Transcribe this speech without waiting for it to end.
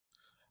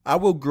I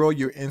will grow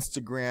your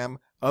Instagram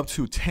up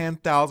to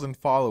 10,000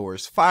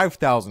 followers,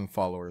 5,000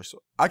 followers.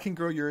 I can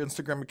grow your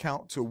Instagram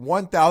account to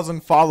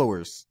 1,000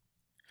 followers.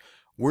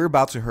 We're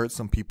about to hurt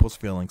some people's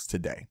feelings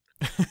today.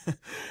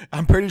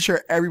 I'm pretty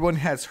sure everyone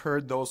has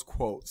heard those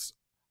quotes.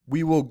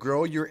 We will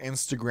grow your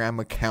Instagram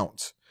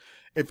account.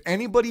 If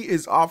anybody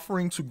is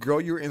offering to grow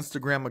your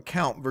Instagram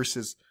account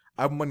versus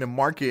I'm going to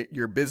market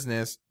your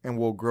business and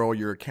will grow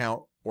your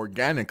account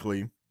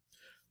organically,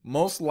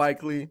 most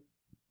likely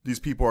these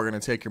people are going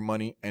to take your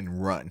money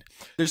and run.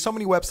 There's so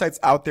many websites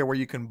out there where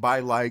you can buy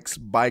likes,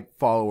 buy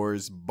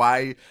followers,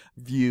 buy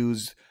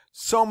views.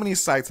 So many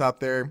sites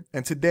out there,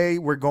 and today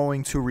we're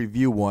going to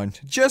review one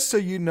just so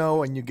you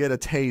know and you get a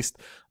taste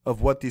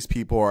of what these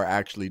people are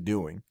actually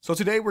doing. So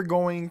today we're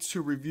going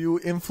to review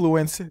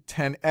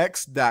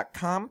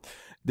influence10x.com.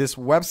 This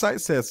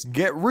website says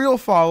get real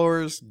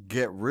followers,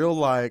 get real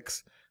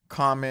likes,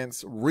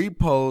 comments,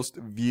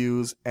 repost,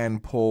 views,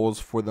 and polls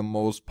for the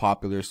most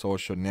popular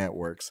social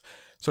networks.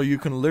 So you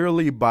can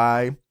literally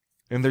buy,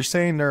 and they're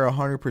saying they're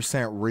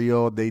 100%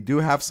 real. They do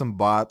have some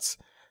bots.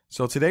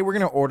 So today we're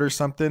going to order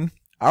something.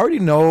 I already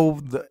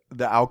know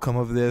the outcome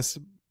of this.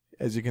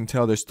 As you can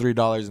tell, there's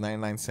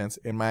 $3.99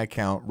 in my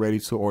account ready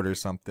to order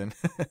something.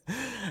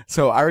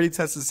 So I already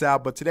tested this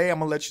out, but today I'm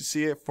going to let you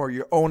see it for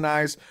your own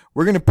eyes.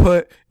 We're going to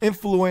put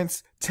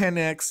Influence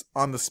 10X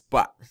on the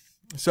spot.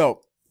 So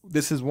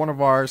this is one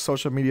of our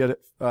social media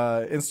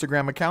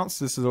Instagram accounts.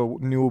 This is a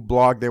new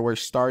blog that we're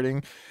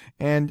starting.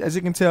 And as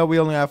you can tell, we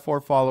only have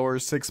 4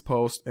 followers, 6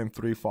 posts, and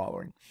 3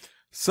 following.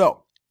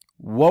 So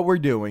what we're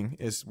doing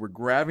is we're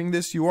grabbing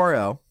this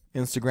URL,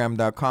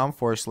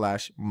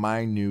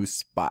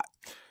 instagram.com/mynewspot.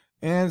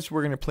 And so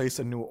we're going to place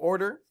a new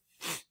order.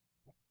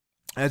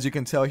 As you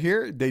can tell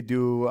here, they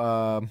do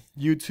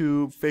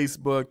YouTube,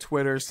 Facebook,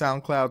 Twitter,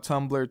 SoundCloud,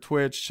 Tumblr,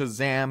 Twitch,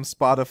 Shazam,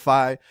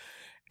 Spotify.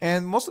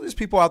 And most of these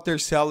people out there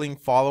selling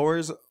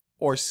followers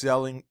or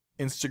selling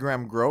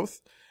Instagram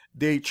growth,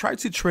 they try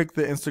to trick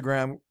the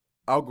Instagram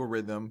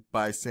algorithm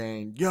by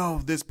saying, yo,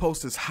 this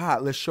post is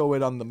hot. Let's show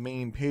it on the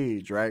main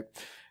page, right?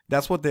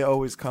 That's what they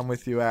always come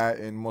with you at.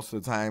 And most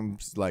of the time,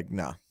 it's like,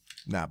 nah,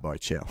 boy,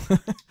 chill.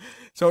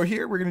 So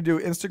here we're going to do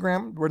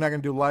Instagram. We're not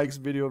going to do likes,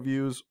 video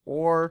views,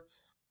 or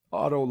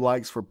auto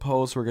likes for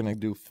posts. We're going to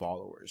do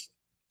followers.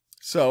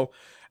 So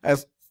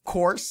as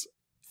course,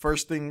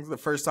 the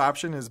first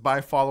option is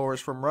buy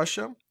followers from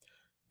Russia.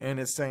 And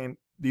it's saying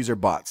these are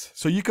bots.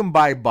 So you can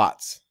buy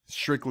bots,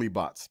 strictly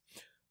bots.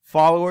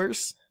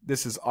 Followers,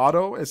 this is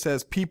auto. It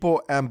says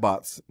people and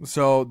bots.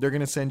 So they're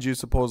going to send you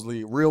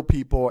supposedly real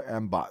people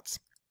and bots.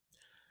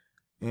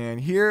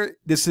 And here,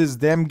 this is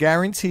them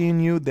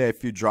guaranteeing you that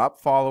if you drop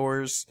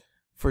followers,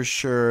 for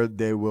sure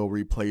they will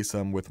replace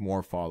them with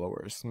more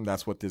followers. And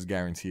that's what this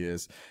guarantee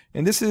is.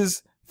 And this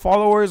is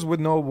followers with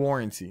no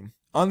warranty.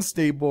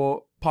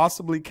 Unstable,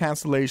 possibly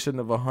cancellation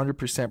of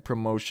 100%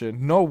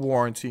 promotion, no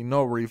warranty,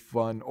 no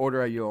refund,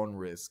 order at your own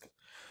risk.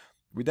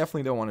 We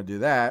definitely don't want to do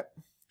that.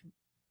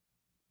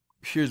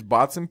 Here's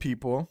bots and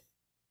people.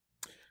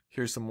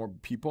 Here's some more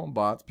people and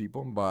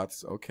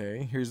bots.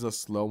 Okay, here's a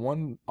slow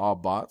one, all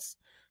bots.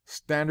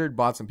 Standard,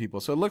 bots, and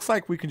people. So it looks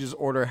like we can just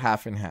order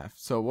half and half.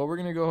 So what we're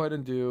going to go ahead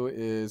and do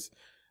is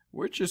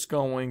we're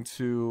going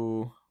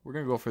to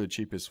go for the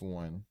cheapest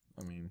one.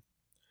 I mean,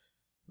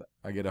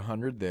 I get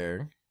 100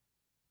 there.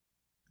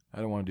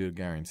 I don't want to do a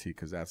guarantee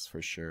because that's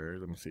for sure.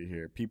 Let me see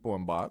here. People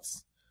and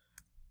bots.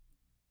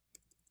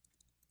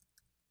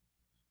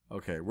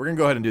 Okay, we're going to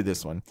go ahead and do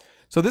this one.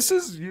 So this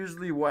is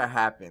usually what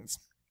happens.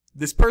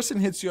 This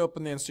person hits you up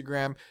on the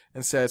Instagram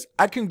and says,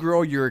 I can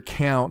grow your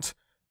account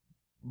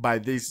by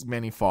these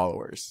many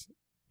followers.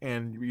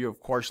 And you of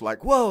course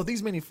like, whoa,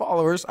 these many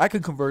followers, I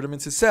could convert them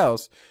into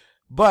sales.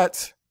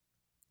 But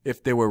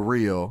if they were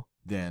real,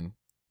 then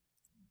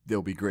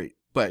they'll be great.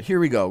 But here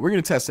we go. We're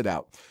going to test it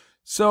out.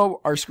 So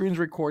our screen's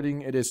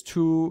recording. It is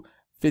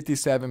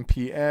 2:57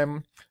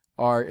 p.m.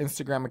 Our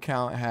Instagram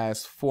account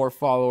has 4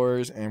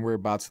 followers and we're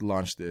about to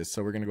launch this.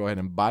 So we're going to go ahead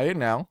and buy it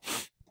now.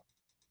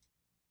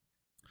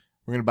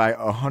 We're going to buy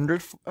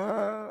 100.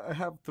 I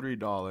have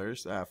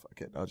 $3.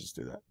 Fuck it. I'll just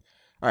do that.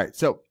 All right,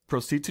 so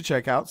proceed to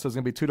checkout. So it's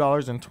going to be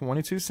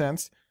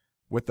 $2.22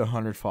 with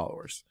 100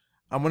 followers.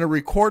 I'm going to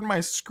record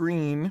my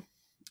screen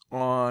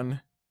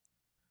on.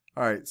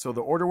 All right, so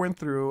the order went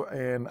through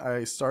and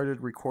I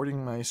started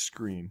recording my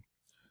screen.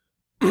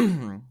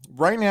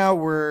 Right now,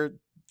 we're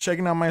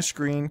checking out my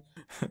screen.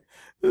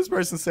 This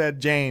person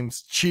said,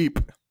 James, cheap.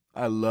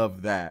 I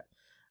love that.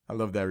 I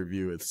love that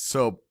review. It's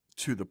so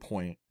to the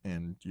point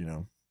and,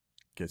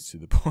 gets to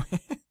the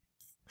point.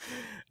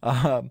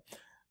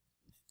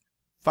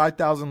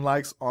 5,000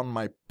 likes on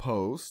my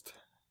post.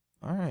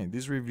 All right,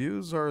 these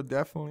reviews are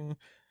definitely,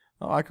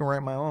 I can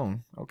write my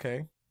own.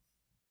 Okay.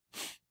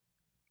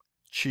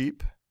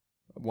 Cheap.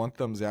 1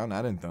 thumbs down.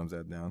 I didn't thumbs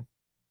that down.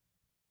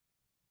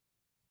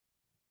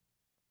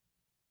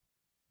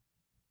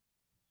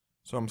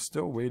 So I'm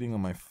still waiting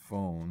on my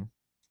phone.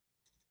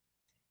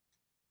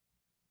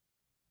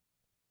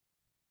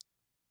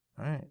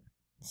 All right.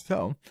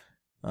 So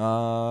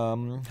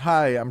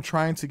Hi, I'm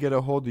trying to get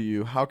a hold of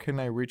you. How can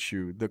I reach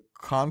you? The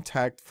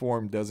contact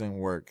form doesn't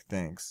work.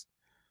 Thanks.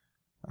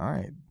 All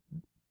right.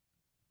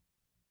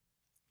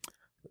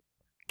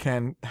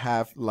 Can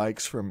have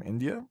likes from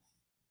India?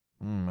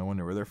 I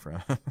wonder where they're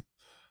from.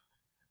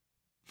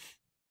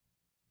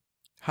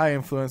 Hi,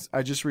 Influence.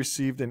 I just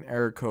received an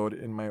error code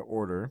in my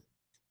order.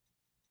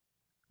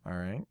 All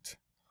right.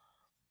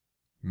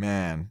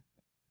 Man,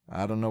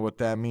 I don't know what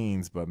that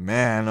means, but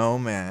man, oh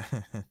man.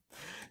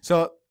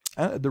 So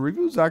the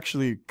reviews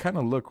actually kind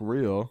of look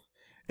real.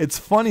 It's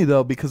funny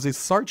though because they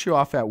start you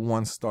off at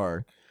 1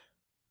 star.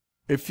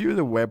 If you're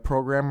the web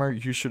programmer,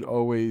 you should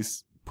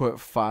always put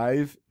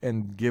 5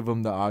 and give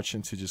them the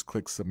option to just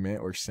click submit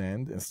or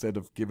send instead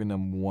of giving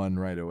them 1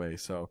 right away.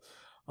 So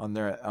on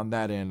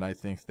that end, I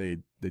think they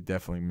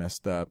definitely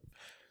messed up.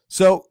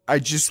 So I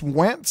just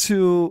went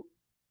to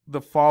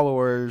the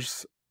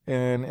followers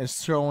and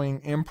it's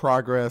showing in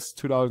progress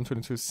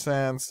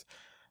 $2.22.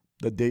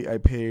 The date I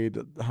paid,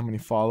 how many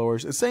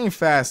followers. It's saying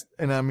fast,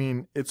 and I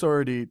mean it's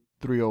already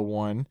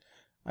 3:01.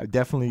 I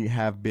definitely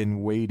have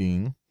been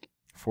waiting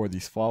for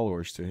these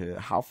followers to hit.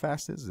 How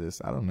fast is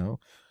this? I don't know.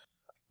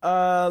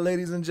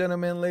 Ladies and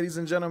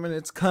gentlemen,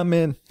 it's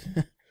coming.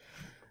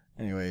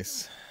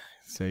 Anyways,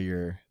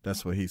 say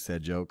that's what he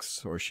said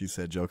jokes or she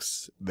said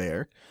jokes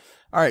there.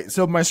 All right,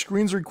 so my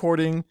screen's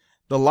recording.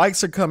 The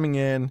likes are coming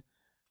in.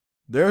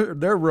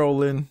 They're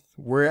rolling.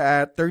 We're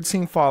at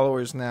 13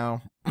 followers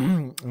now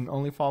and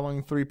only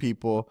following 3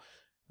 people.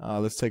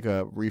 Let's take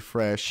a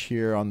refresh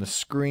here on the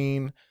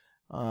screen.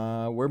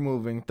 We're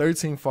moving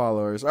 13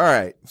 followers. All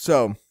right,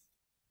 so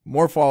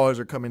more followers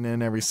are coming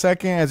in every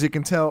second, as you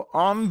can tell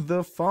on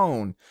the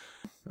phone.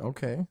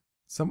 Okay,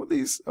 some of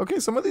these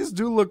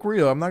do look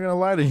real. I'm not gonna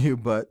lie to you,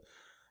 but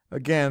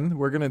again,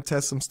 we're gonna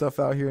test some stuff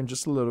out here in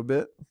just a little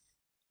bit.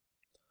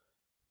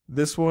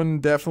 This one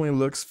definitely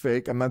looks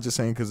fake. I'm not just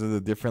saying because of the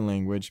different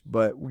language,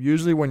 but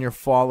usually when you're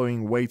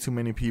following way too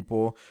many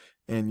people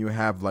and you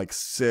have like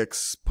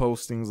 6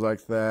 postings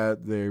like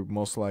that, they're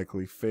most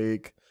likely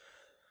fake.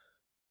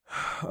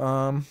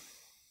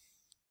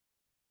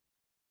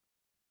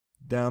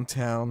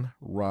 Downtown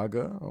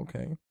Raga,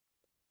 okay.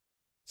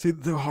 See,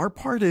 the hard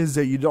part is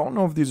that you don't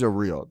know if these are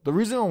real. The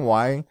reason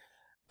why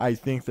I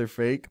think they're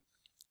fake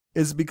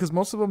is because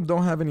most of them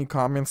don't have any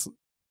comments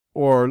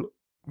or...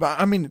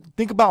 But I mean,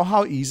 think about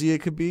how easy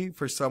it could be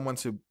for someone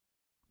to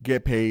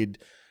get paid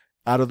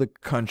out of the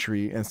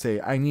country and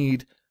say, I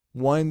need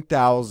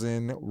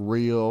 1,000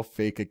 real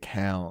fake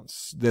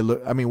accounts.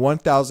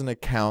 1,000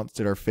 accounts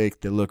that are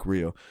fake that look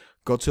real.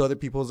 Go to other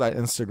people's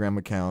Instagram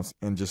accounts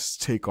and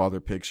just take all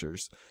their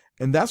pictures.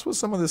 And that's what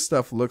some of this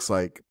stuff looks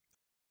like.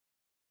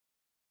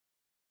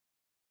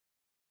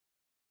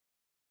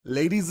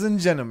 Ladies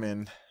and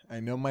gentlemen, I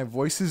know my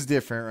voice is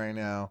different right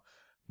now,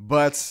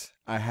 but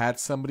I had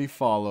somebody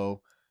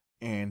follow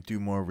and do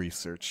more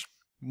research.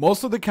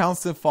 Most of the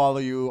accounts that follow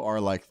you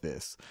are like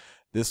this.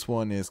 This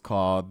one is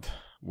called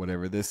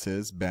whatever this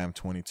is,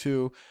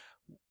 BAM22,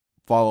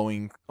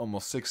 following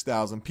almost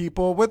 6,000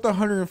 people with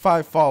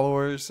 105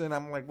 followers. And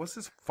I'm like, what's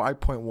this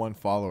 5.1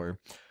 follower?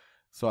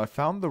 So I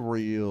found the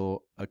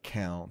real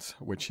account,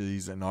 which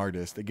is an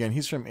artist. Again,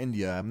 he's from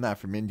India. I'm not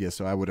from India,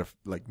 so I would have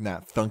like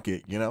not thunk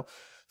it, you know?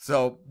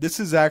 So this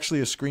is actually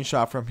a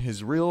screenshot from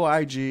his real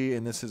IG,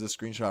 and this is a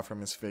screenshot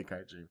from his fake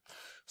IG.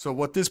 So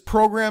what this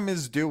program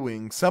is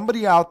doing,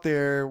 somebody out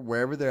there,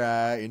 wherever they're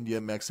at, India,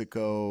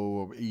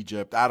 Mexico,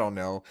 Egypt, I don't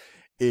know,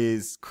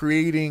 is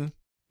creating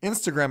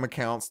Instagram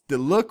accounts that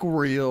look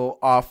real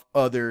off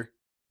other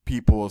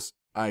people's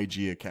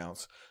IG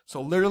accounts.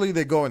 So literally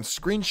they go and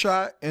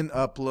screenshot and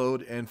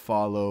upload and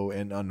follow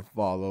and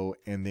unfollow,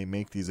 and they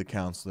make these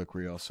accounts look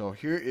real. So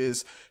here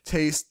is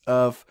taste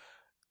of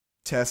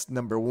test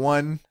number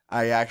 1.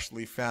 I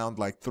actually found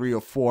like 3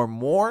 or 4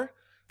 more.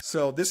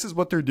 So this is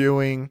what they're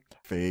doing.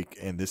 Fake.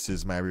 And this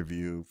is my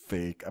review.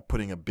 Fake. I'm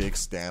putting a big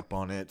stamp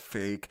on it.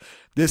 Fake.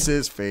 This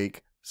is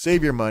fake.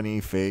 Save your money.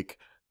 Fake.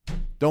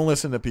 Don't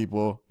listen to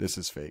people. This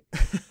is fake.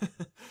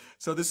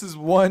 So this is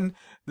one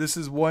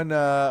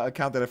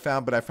account that I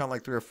found, but I found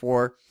like 3 or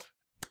 4.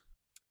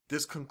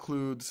 This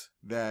concludes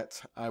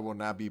that I will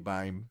not be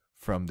buying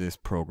from this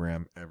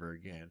program ever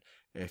again.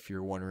 If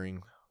you're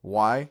wondering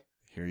why,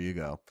 here you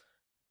go.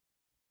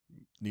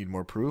 Need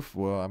more proof?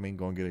 Well, I mean,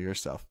 go and get it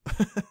yourself.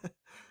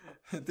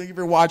 Thank you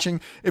for watching.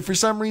 If for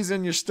some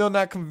reason you're still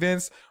not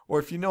convinced, or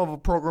if you know of a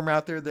program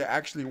out there that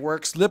actually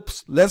works,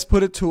 let's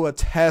put it to a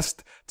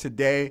test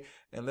today,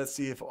 and let's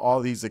see if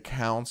all these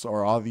accounts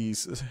or all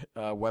these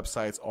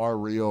websites are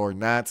real or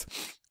not.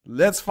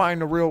 Let's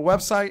find a real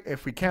website.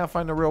 If we can't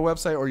find a real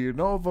website, or you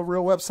know of a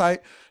real website,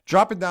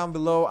 drop it down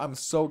below. I'm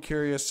so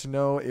curious to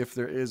know if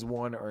there is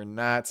one or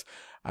not.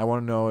 I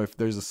want to know if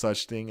there's a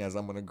such thing as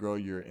I'm going to grow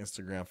your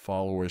Instagram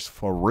followers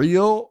for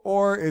real,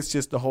 or it's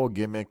just the whole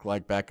gimmick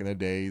like back in the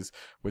days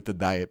with the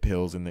diet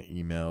pills and the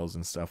emails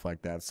and stuff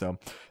like that. So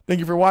thank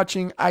you for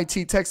watching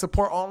IT Tech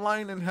Support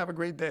Online, and have a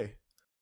great day.